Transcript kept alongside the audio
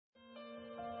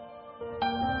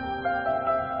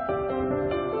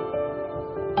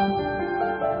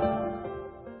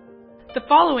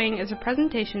following is a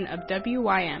presentation of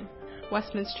WYM,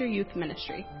 Westminster Youth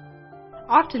Ministry.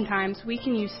 Oftentimes, we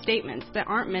can use statements that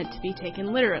aren't meant to be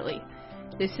taken literally.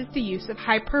 This is the use of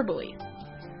hyperbole.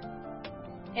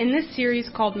 In this series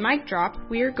called Mic Drop,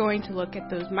 we are going to look at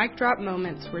those mic drop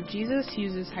moments where Jesus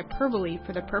uses hyperbole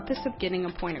for the purpose of getting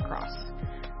a point across.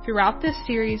 Throughout this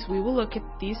series, we will look at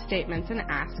these statements and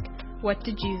ask, what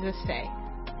did Jesus say?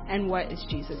 And what is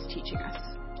Jesus teaching us?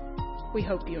 We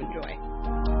hope you enjoy.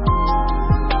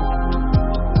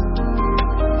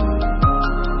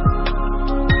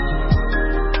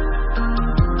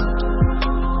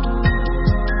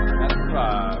 Matthew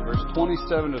 5, verse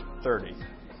 27 to 30.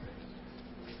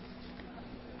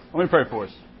 Let me pray for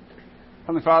us.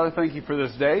 Heavenly Father, thank you for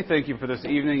this day. Thank you for this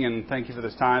evening, and thank you for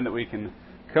this time that we can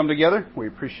come together. We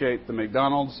appreciate the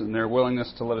McDonald's and their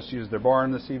willingness to let us use their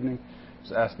barn this evening.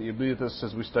 Just ask that you be with us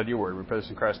as we study your word. We pray this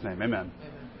in Christ's name. Amen.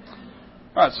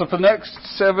 All right, so for the next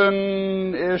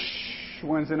 7-ish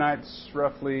Wednesday nights,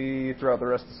 roughly throughout the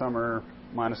rest of the summer,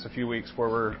 minus a few weeks where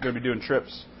we're going to be doing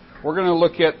trips, we're going to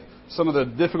look at some of the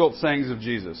difficult sayings of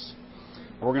Jesus.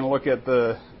 We're going to look at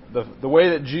the way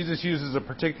that Jesus uses a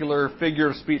particular figure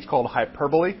of speech called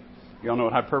hyperbole. You all know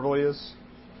what hyperbole is?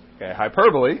 Okay,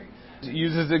 hyperbole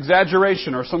uses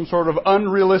exaggeration or some sort of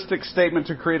unrealistic statement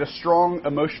to create a strong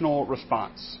emotional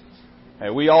response.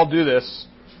 Okay, we all do this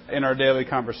in our daily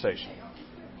conversation.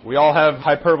 We all have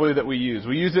hyperbole that we use.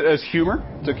 We use it as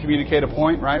humor to communicate a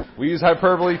point, right? We use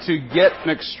hyperbole to get an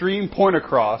extreme point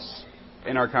across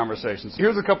in our conversations.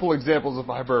 Here's a couple examples of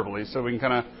hyperbole so we can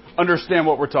kind of understand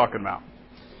what we're talking about.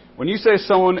 When you say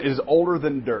someone is older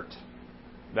than dirt,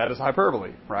 that is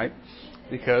hyperbole, right?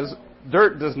 Because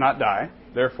dirt does not die.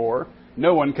 Therefore,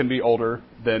 no one can be older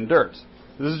than dirt.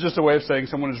 This is just a way of saying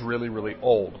someone is really, really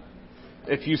old.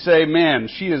 If you say, man,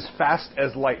 she is fast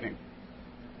as lightning.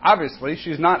 Obviously,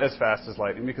 she's not as fast as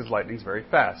lightning because lightning's very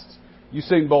fast.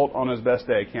 Usain Bolt on his best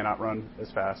day cannot run as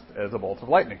fast as a bolt of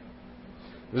lightning.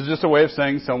 This is just a way of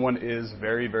saying someone is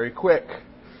very, very quick.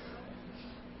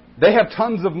 They have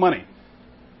tons of money.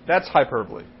 That's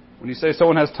hyperbole. When you say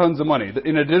someone has tons of money.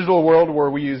 In a digital world where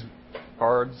we use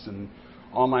cards and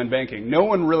online banking, no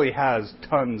one really has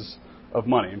tons of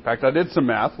money. In fact, I did some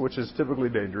math, which is typically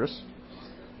dangerous.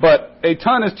 But a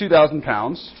ton is 2,000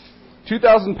 pounds.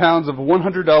 2,000 pounds of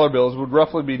 $100 bills would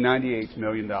roughly be $98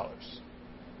 million.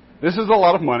 This is a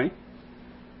lot of money.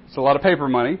 It's a lot of paper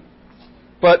money.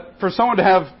 But for someone to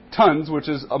have tons, which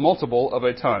is a multiple of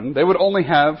a ton, they would only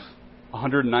have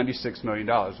 $196 million,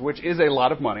 which is a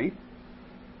lot of money.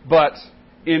 But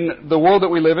in the world that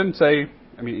we live in,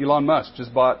 Elon Musk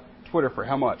just bought Twitter for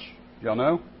how much? Y'all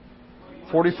know?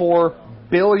 $44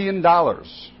 billion.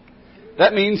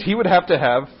 That means he would have to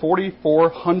have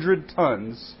 4,400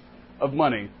 tons of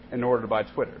money in order to buy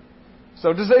Twitter.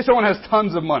 So to say someone has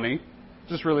tons of money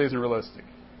just really isn't realistic.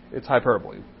 It's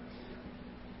hyperbole.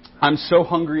 I'm so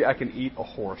hungry I can eat a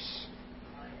horse.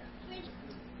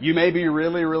 You may be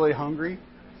really, really hungry,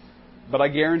 but I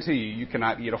guarantee you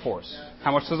cannot eat a horse.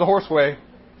 How much does a horse weigh?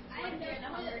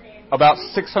 About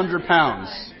 600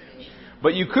 pounds.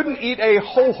 But you couldn't eat a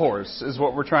whole horse, is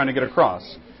what we're trying to get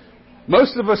across.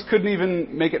 Most of us couldn't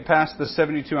even make it past the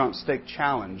 72-ounce steak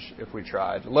challenge if we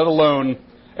tried, let alone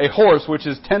a horse, which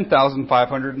is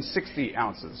 10,560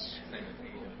 ounces.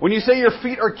 When you say your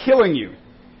feet are killing you,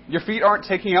 your feet aren't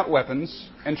taking out weapons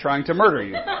and trying to murder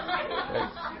you. Okay?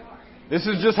 This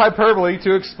is just hyperbole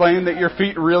to explain that your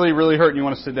feet really, really hurt and you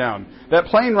want to sit down. That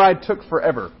plane ride took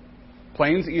forever.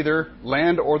 Planes either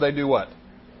land or they do what?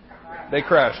 They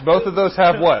crash. Both of those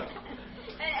have what?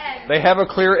 They have a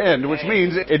clear end, which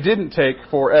means it didn't take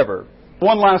forever.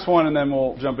 One last one, and then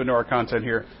we'll jump into our content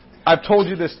here. I've told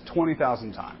you this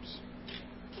 20,000 times.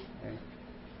 Okay?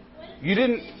 You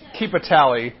didn't keep a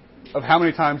tally of how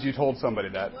many times you told somebody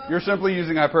that. You're simply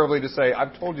using hyperbole to say,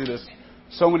 I've told you this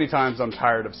so many times I'm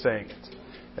tired of saying it.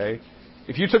 Okay?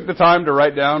 If you took the time to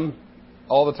write down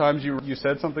all the times you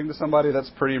said something to somebody,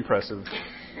 that's pretty impressive.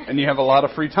 And you have a lot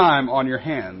of free time on your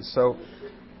hands. So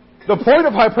the point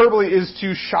of hyperbole is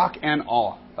to shock and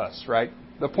awe us, right?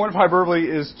 The point of hyperbole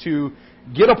is to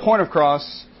get a point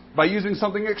across by using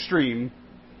something extreme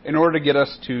in order to get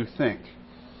us to think.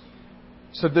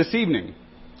 So this evening,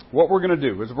 what we're going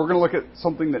to do is we're going to look at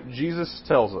something that Jesus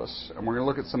tells us, and we're going to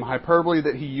look at some hyperbole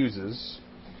that he uses.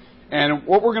 And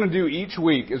what we're going to do each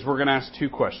week is we're going to ask two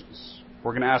questions.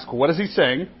 We're going to ask, what is he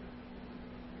saying?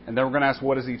 And then we're going to ask,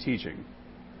 what is he teaching?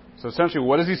 So essentially,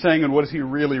 what is he saying and what is he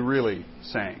really, really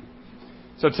saying?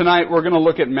 So tonight we're going to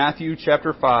look at Matthew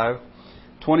chapter 5,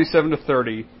 27 to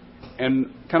 30.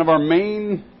 And kind of our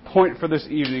main point for this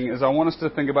evening is I want us to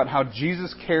think about how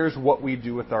Jesus cares what we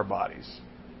do with our bodies.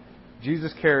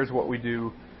 Jesus cares what we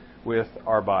do with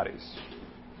our bodies.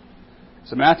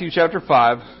 So Matthew chapter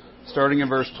 5, starting in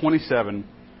verse 27,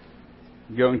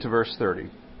 going to verse 30.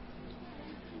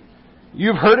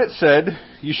 "You have heard it said,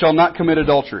 'You shall not commit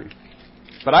adultery.'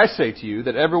 But I say to you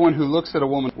that everyone who looks at a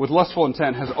woman with lustful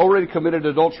intent has already committed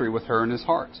adultery with her in his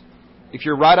heart. If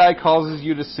your right eye causes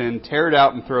you to sin, tear it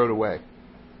out and throw it away.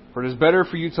 For it is better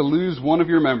for you to lose one of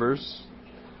your members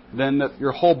than that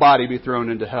your whole body be thrown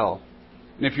into hell.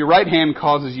 And if your right hand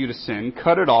causes you to sin,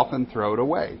 cut it off and throw it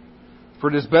away. For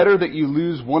it is better that you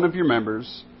lose one of your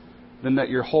members than that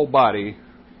your whole body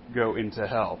go into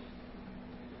hell."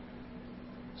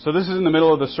 So this is in the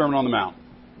middle of the Sermon on the Mount.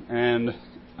 And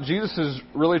Jesus is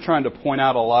really trying to point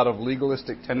out a lot of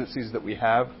legalistic tendencies that we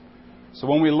have. So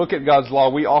when we look at God's law,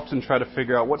 we often try to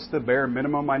figure out what's the bare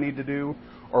minimum I need to do,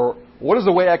 or what is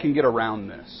the way I can get around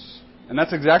this? And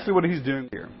that's exactly what he's doing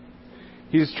here.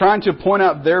 He's trying to point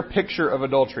out their picture of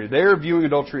adultery. They're viewing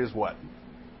adultery as what?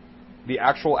 The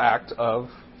actual act of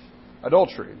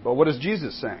adultery. But what is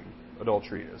Jesus saying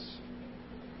adultery is?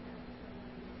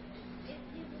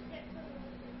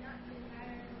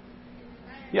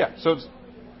 Yeah, so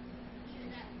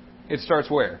it starts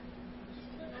where?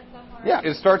 Yeah,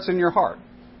 it starts in your heart.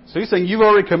 So he's saying you've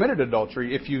already committed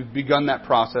adultery if you've begun that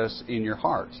process in your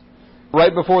heart.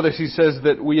 Right before this, he says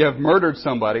that we have murdered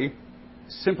somebody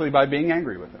simply by being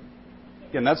angry with him.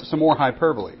 Again, that's some more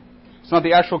hyperbole. It's not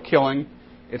the actual killing.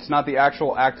 It's not the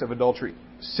actual act of adultery.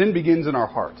 Sin begins in our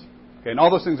heart. Okay, and all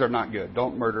those things are not good.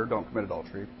 Don't murder, don't commit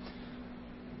adultery.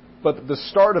 But the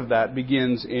start of that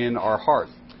begins in our heart.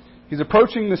 He's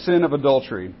approaching the sin of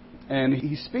adultery, and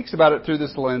he speaks about it through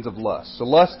this lens of lust. So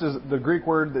lust is the Greek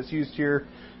word that's used here.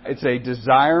 It's a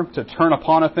desire to turn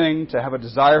upon a thing, to have a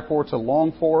desire for, to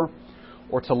long for,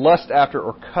 or to lust after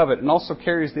or covet, and also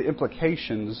carries the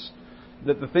implications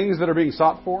that the things that are being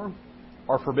sought for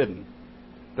are forbidden.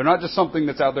 They're not just something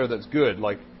that's out there that's good,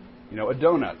 like, a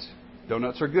donut.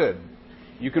 Donuts are good.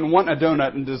 You can want a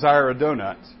donut and desire a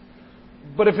donut,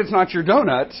 but if it's not your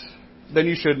donut, then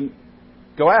you shouldn't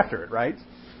go after it, right?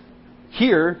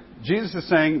 Here, Jesus is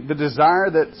saying the desire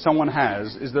that someone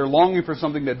has is they're longing for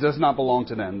something that does not belong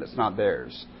to them, that's not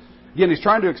theirs. Again, he's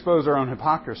trying to expose our own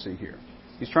hypocrisy here.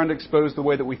 He's trying to expose the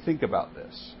way that we think about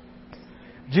this.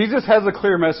 Jesus has a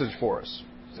clear message for us.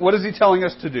 What is he telling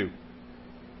us to do?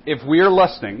 If we are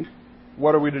lusting,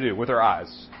 what are we to do with our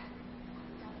eyes?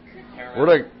 We're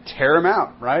to tear them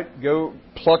out, right? Go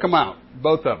pluck them out,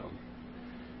 both of them.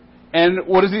 And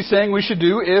what is he saying we should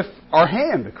do if our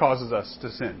hand causes us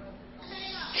to sin?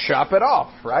 Chop it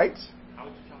off, right?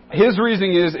 His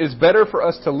reasoning is it's better for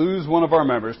us to lose one of our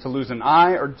members, to lose an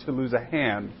eye or to lose a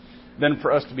hand, than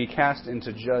for us to be cast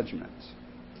into judgment.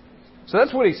 So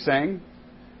that's what he's saying.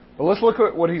 But let's look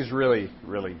at what he's really,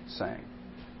 really saying.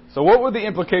 So what would the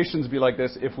implications be like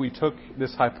this if we took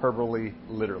this hyperbole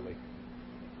literally?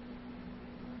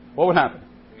 What would happen?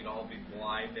 We'd all be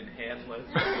blind and handless.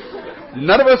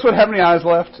 None of us would have any eyes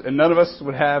left, and none of us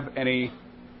would have any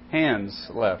hands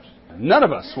left. None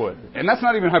of us would. And that's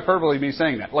not even hyperbole me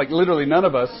saying that. Like literally none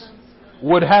of us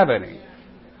would have any.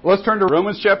 Let's turn to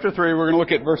Romans chapter 3. We're going to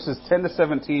look at verses 10 to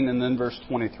 17 and then verse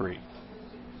 23.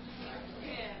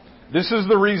 This is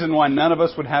the reason why none of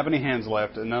us would have any hands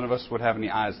left and none of us would have any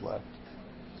eyes left.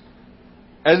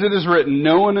 As it is written,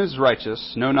 no one is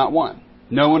righteous, no, not one.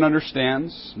 No one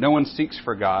understands, no one seeks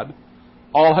for God.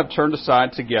 All have turned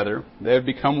aside together. They have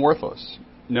become worthless.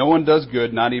 No one does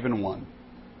good, not even one.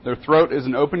 Their throat is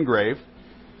an open grave.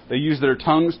 They use their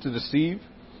tongues to deceive.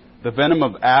 The venom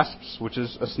of asps, which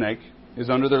is a snake, is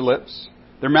under their lips.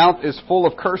 Their mouth is full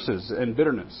of curses and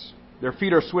bitterness. Their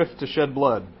feet are swift to shed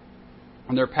blood.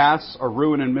 And their paths are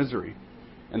ruin and misery.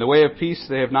 And the way of peace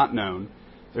they have not known.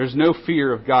 There is no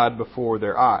fear of God before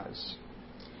their eyes.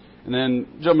 And then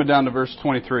jumping down to verse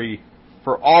 23,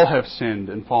 for all have sinned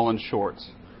and fallen short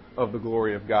of the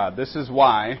glory of God. This is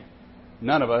why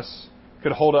none of us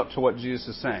could hold up to what Jesus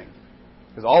is saying.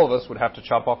 Because all of us would have to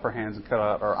chop off our hands and cut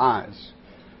out our eyes.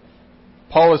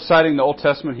 Paul is citing the Old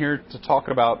Testament here to talk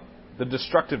about the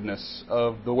destructiveness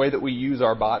of the way that we use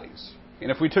our bodies. And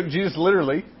if we took Jesus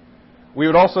literally, we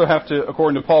would also have to,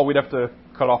 according to Paul, we'd have to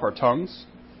cut off our tongues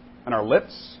and our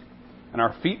lips and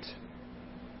our feet.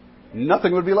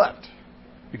 Nothing would be left.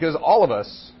 Because all of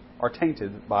us are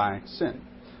tainted by sin.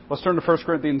 Let's turn to 1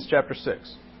 Corinthians chapter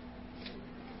 6.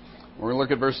 We're going to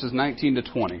look at verses 19 to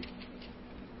 20.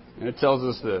 And it tells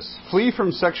us this. Flee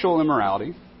from sexual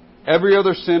immorality. Every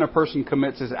other sin a person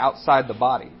commits is outside the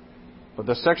body. But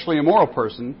the sexually immoral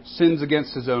person sins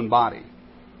against his own body.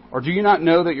 Or do you not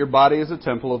know that your body is a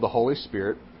temple of the Holy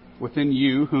Spirit within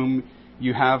you whom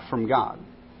you have from God?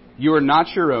 You are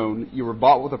not your own. You were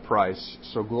bought with a price,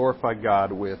 so glorify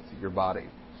God with your body.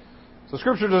 So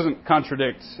Scripture doesn't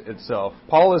contradict itself.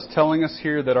 Paul is telling us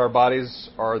here that our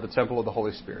bodies are the temple of the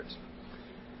Holy Spirit.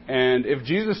 And if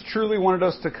Jesus truly wanted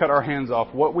us to cut our hands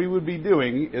off, what we would be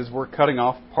doing is we're cutting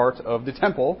off part of the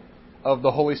temple of the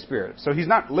Holy Spirit. So he's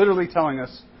not literally telling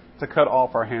us to cut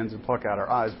off our hands and pluck out our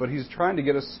eyes, but he's trying to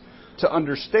get us to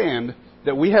understand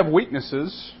that we have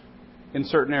weaknesses in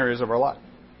certain areas of our life.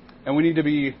 And we need to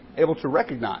be able to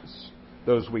recognize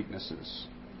those weaknesses.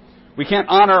 We can't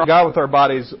honor God with our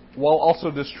bodies while also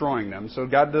destroying them. So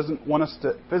God doesn't want us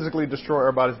to physically destroy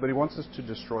our bodies, but He wants us to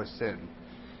destroy sin.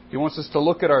 He wants us to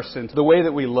look at our sin, the way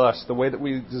that we lust, the way that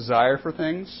we desire for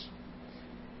things,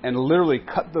 and literally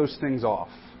cut those things off.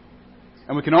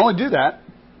 And we can only do that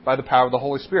by the power of the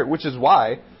Holy Spirit, which is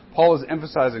why Paul is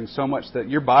emphasizing so much that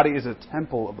your body is a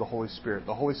temple of the Holy Spirit.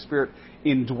 The Holy Spirit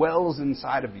indwells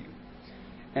inside of you.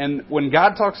 And when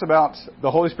God talks about the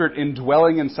Holy Spirit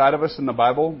indwelling inside of us in the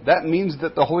Bible, that means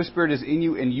that the Holy Spirit is in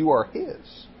you and you are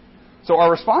His. So our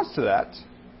response to that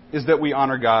is that we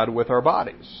honor God with our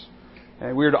bodies.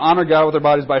 And we are to honor God with our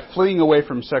bodies by fleeing away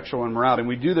from sexual immorality. And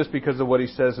we do this because of what he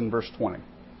says in verse 20.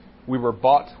 We were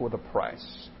bought with a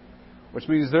price. Which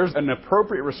means there's an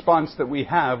appropriate response that we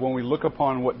have when we look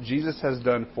upon what Jesus has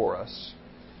done for us.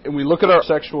 And we look at our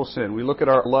sexual sin, we look at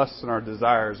our lusts and our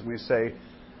desires, and we say,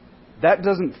 that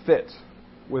doesn't fit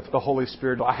with the Holy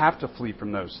Spirit. I have to flee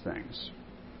from those things.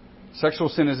 Sexual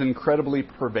sin is incredibly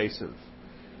pervasive.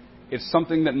 It's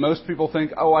something that most people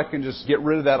think, oh, I can just get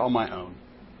rid of that on my own.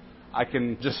 I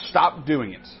can just stop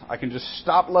doing it. I can just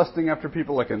stop lusting after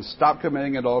people. I can stop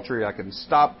committing adultery. I can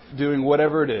stop doing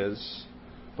whatever it is.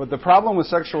 But the problem with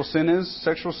sexual sin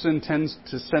tends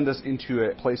to send us into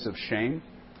a place of shame.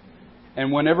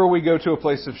 And whenever we go to a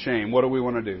place of shame, what do we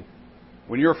want to do?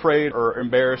 When you're afraid or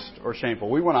embarrassed or shameful,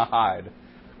 we want to hide.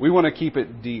 We want to keep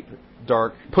it deep,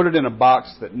 dark, put it in a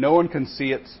box that no one can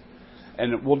see it,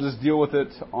 and we'll just deal with it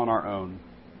on our own.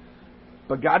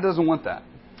 But God doesn't want that.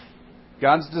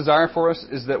 God's desire for us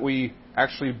is that we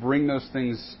actually bring those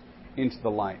things into the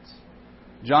light.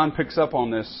 John picks up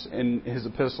on this in his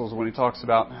epistles when he talks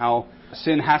about how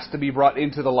sin has to be brought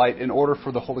into the light in order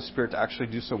for the Holy Spirit to actually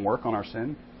do some work on our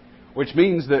sin. Which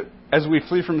means that as we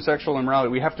flee from sexual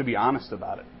immorality, we have to be honest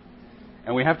about it.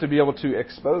 And we have to be able to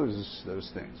expose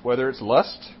those things. Whether it's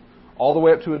lust, all the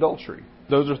way up to adultery.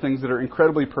 Those are things that are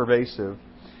incredibly pervasive,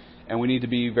 and we need to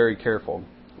be very careful.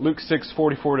 Luke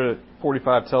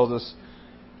 6:44-45 tells us,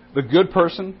 the good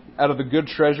person out of the good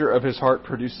treasure of his heart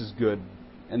produces good,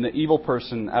 and the evil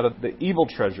person out of the evil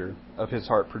treasure of his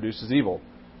heart produces evil.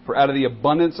 For out of the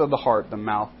abundance of the heart the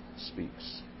mouth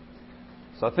speaks.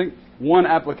 So I think one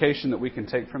application that we can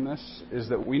take from this is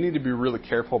that we need to be really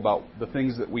careful about the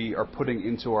things that we are putting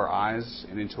into our eyes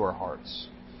and into our hearts.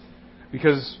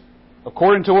 Because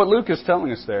according to what Luke is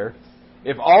telling us there,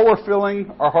 if all we're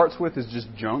filling our hearts with is just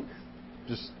junk,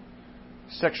 just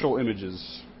sexual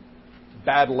images,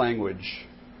 bad language,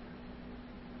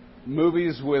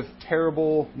 movies with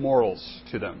terrible morals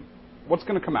to them, what's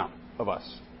going to come out of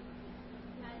us?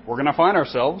 We're going to find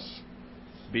ourselves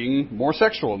being more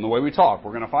sexual in the way we talk.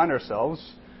 We're going to find ourselves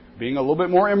being a little bit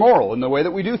more immoral in the way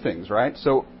that we do things, right?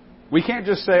 So we can't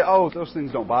just say, oh, those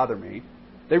things don't bother me.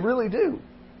 They really do.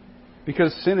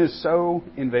 Because sin is so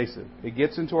invasive. It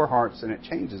gets into our hearts and it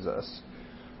changes us.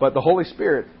 But the Holy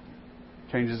Spirit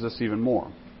changes us even more.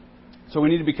 So we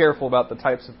need to be careful about the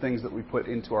types of things that we put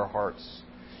into our hearts,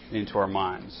 into our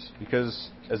minds.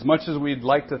 Because as much as we'd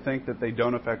like to think that they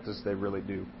don't affect us, they really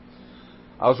do.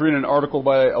 I was reading an article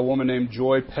by a woman named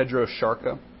Joy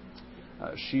Pedro-Sharka.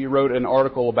 She wrote an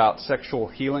article about sexual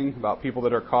healing, about people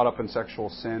that are caught up in sexual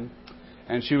sin.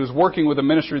 And she was working with a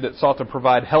ministry that sought to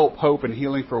provide help, hope, and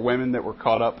healing for women that were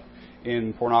caught up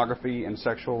in pornography and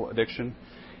sexual addiction.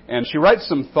 And she writes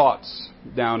some thoughts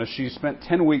down as she spent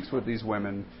 10 weeks with these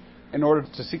women in order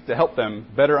to seek to help them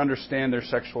better understand their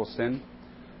sexual sin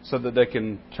so that they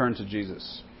can turn to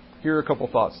Jesus. Here are a couple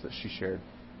thoughts that she shared.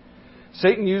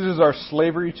 Satan uses our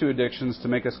slavery to addictions to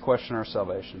make us question our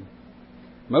salvation.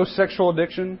 Most sexual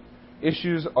addiction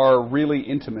issues are really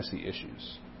intimacy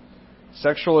issues.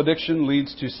 Sexual addiction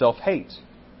leads to self-hate.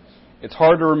 It's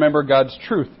hard to remember God's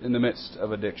truth in the midst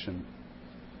of addiction.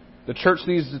 The church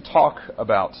needs to talk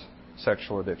about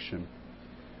sexual addiction.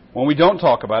 When we don't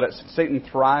talk about it, Satan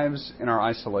thrives in our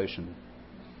isolation.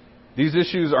 These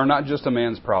issues are not just a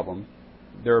man's problem.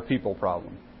 They're a people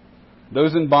problem.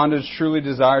 Those in bondage truly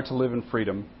desire to live in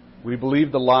freedom. We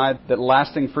believe the lie that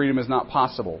lasting freedom is not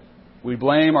possible. We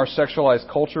blame our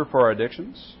sexualized culture for our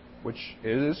addictions, which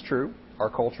it is true. Our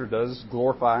culture does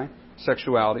glorify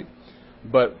sexuality.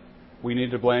 But We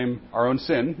need to blame our own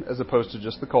sin as opposed to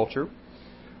just the culture.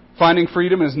 Finding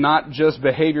freedom is not just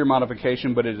behavior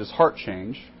modification, but it is heart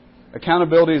change.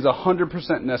 Accountability is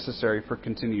 100% necessary for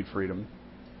continued freedom.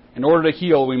 In order to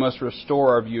heal, we must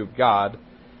restore our view of God.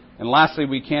 And lastly,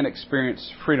 we can't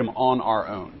experience freedom on our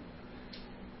own.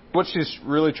 What she's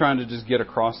really trying to just get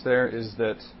across there is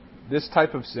that this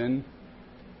type of sin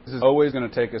is always going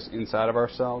to take us inside of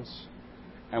ourselves,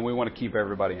 and we want to keep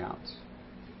everybody out.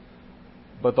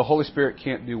 But the Holy Spirit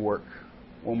can't do work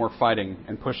when we're fighting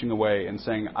and pushing away and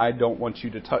saying, I don't want you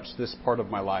to touch this part of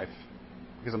my life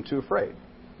because I'm too afraid.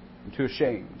 I'm too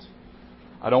ashamed.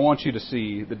 I don't want you to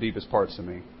see the deepest parts of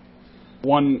me.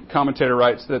 One commentator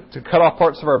writes that to cut off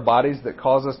parts of our bodies that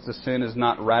cause us to sin is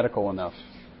not radical enough,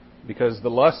 because the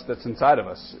lust that's inside of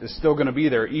us is still going to be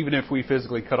there even if we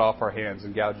physically cut off our hands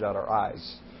and gouge out our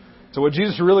eyes. So what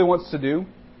Jesus really wants us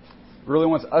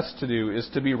to do is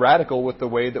to be radical with the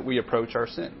way that we approach our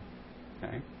sin.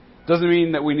 Okay? Doesn't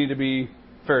mean that we need to be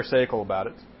pharisaical about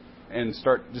it and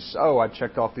start just, I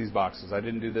checked off these boxes. I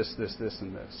didn't do this, this,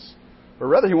 and this. But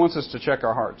rather he wants us to check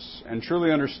our hearts and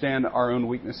truly understand our own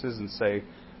weaknesses and say,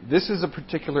 this is a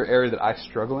particular area that I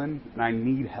struggle in and I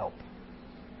need help.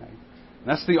 Okay? And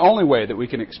that's the only way that we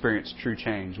can experience true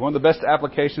change. One of the best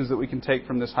applications that we can take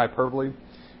from this hyperbole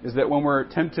is that when we're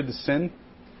tempted to sin,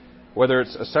 whether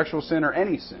it's a sexual sin or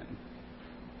any sin,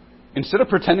 instead of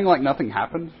pretending like nothing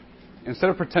happened, instead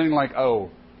of pretending like,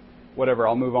 whatever,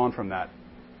 I'll move on from that,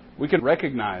 we can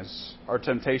recognize our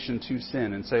temptation to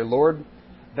sin and say, Lord,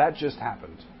 that just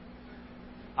happened.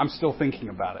 I'm still thinking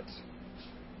about it.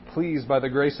 Please, by the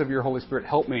grace of your Holy Spirit,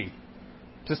 help me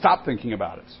to stop thinking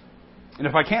about it. And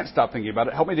if I can't stop thinking about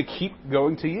it, help me to keep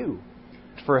going to you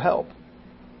for help.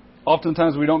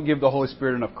 Oftentimes we don't give the Holy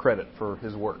Spirit enough credit for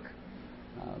his work.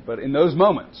 But in those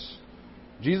moments,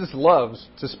 Jesus loves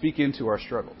to speak into our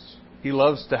struggles. He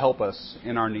loves to help us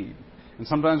in our need. And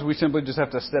sometimes we simply just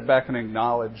have to step back and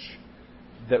acknowledge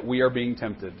that we are being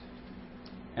tempted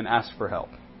and ask for help.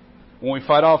 When we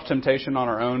fight off temptation on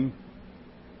our own,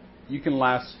 you can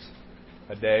last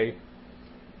a day,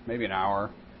 maybe an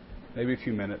hour, maybe a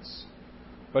few minutes.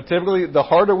 But typically, the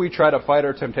harder we try to fight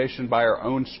our temptation by our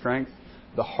own strength,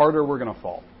 the harder we're going to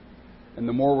fall and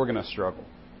the more we're going to struggle.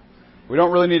 We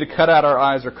don't really need to cut out our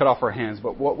eyes or cut off our hands,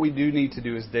 but what we do need to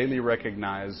do is daily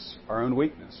recognize our own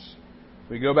weakness.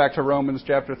 We go back to Romans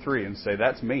chapter 3 and say,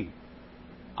 that's me.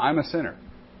 I'm a sinner.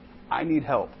 I need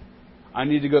help. I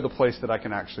need to go to the place that I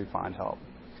can actually find help.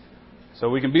 So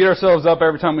we can beat ourselves up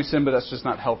every time we sin, but that's just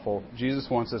not helpful. Jesus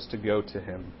wants us to go to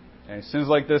him. Okay? Sins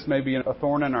like this may be a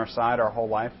thorn in our side our whole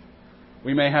life.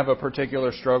 We may have a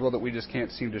particular struggle that we just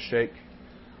can't seem to shake.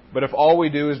 But if all we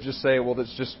do is just say, well,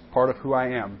 that's just part of who I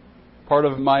am, part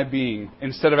of my being,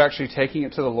 instead of actually taking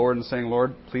it to the Lord and saying,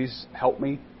 Lord, please help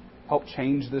me, help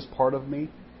change this part of me,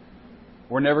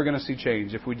 we're never going to see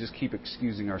change if we just keep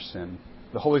excusing our sin.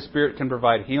 The Holy Spirit can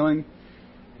provide healing,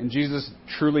 and Jesus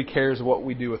truly cares what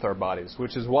we do with our bodies,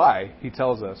 which is why he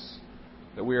tells us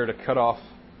that we are to cut off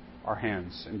our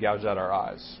hands and gouge out our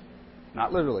eyes.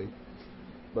 Not literally,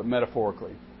 but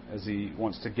metaphorically, as he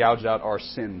wants to gouge out our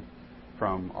sin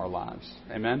from our lives.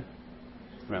 Amen?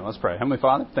 Amen. Let's pray. Heavenly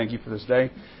Father, thank you for this day.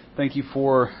 Thank you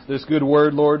for this good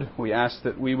word, Lord. We ask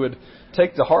that we would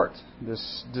take to heart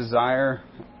this desire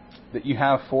that you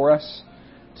have for us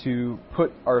to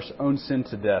put our own sin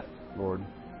to death, Lord.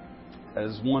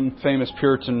 As one famous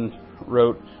Puritan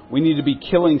wrote, we need to be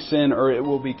killing sin or it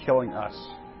will be killing us.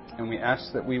 And we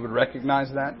ask that we would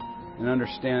recognize that and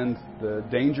understand the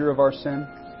danger of our sin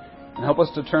and help us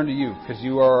to turn to you because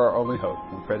you are our only hope.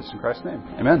 We pray this in Christ's name.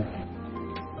 Amen.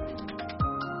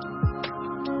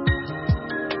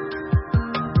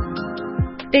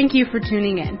 Thank you for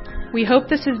tuning in. We hope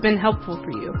this has been helpful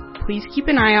for you. Please keep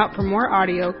an eye out for more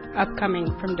audio upcoming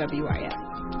from WIM.